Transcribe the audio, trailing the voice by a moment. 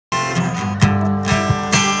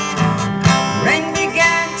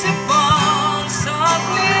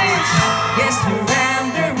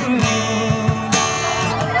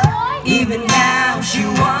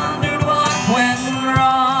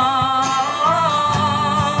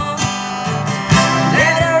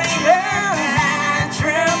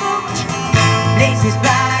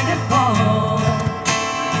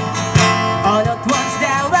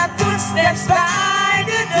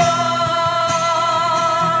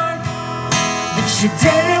She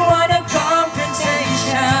didn't want a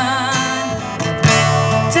confrontation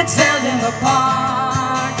to tell them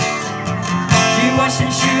apart. She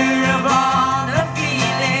wasn't sure of all the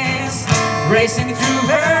feelings racing through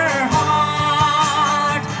her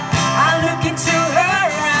heart. I look into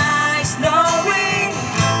her eyes knowing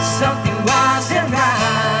something wasn't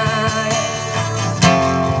right.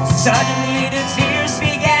 Suddenly the tears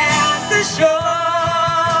began to show.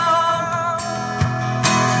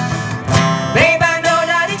 Babe, I know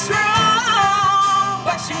that it's wrong,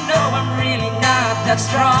 but you know I'm really not that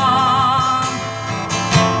strong.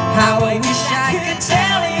 How I wish I could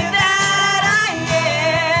tell you that I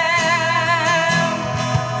am.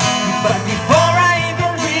 But before I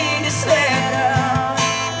even read this letter,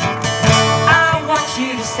 I want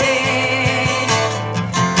you to stay.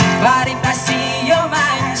 But if I see your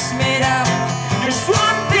mind is made up, there's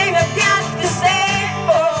one thing I've got to say.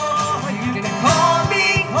 Oh, you can call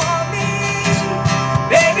me,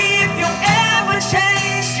 baby, if you ever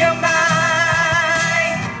change your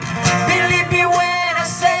mind. Believe me when I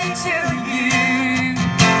say to you,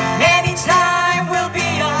 anytime will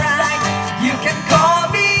be alright. You can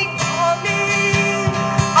call me,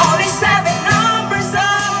 all these 7 numbers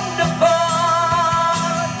on the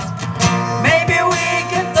phone. Maybe we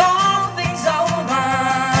can talk things over.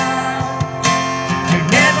 You're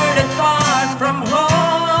never that far from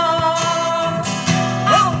home.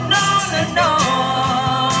 Oh no, no, no,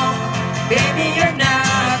 baby, you're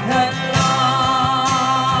not alone.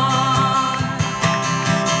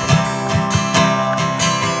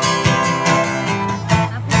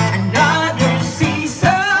 Another season,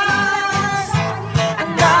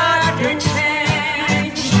 another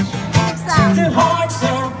change. The hearts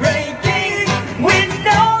are breaking with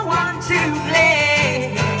no one to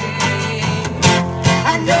blame.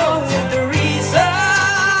 I know the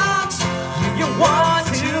reasons you want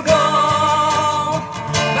to go,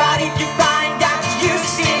 but if you find out you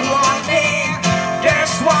see one thing,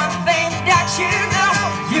 there's one thing that you know.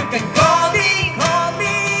 You can call me,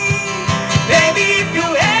 baby, if you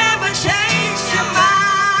ever change your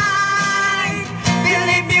mind.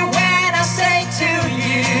 Believe me when I say to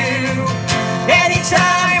you,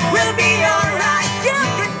 anytime will be alright. You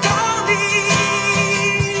can call me,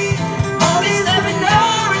 all these 7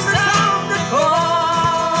 numbers on the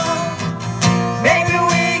phone. Maybe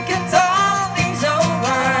we can talk things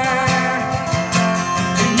over.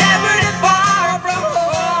 You're never that far from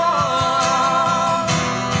home.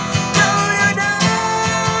 No, no, no.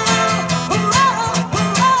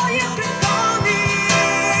 Oh, you can call me,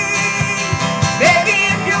 baby,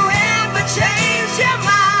 if you ever change your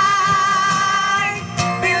mind.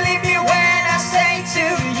 Believe me when I say to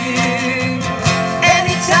you,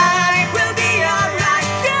 anytime will be alright.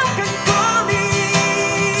 You can call me,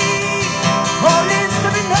 all these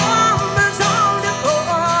 7 numbers on the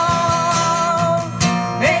phone.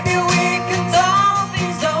 Maybe we can talk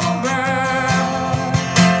things over.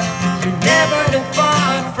 You're never that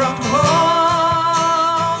far from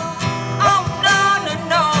home. Oh no, no,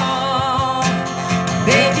 no,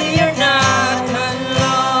 baby, you're not alone.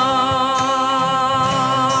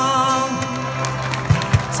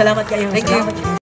 Salamat kayo. Thank you.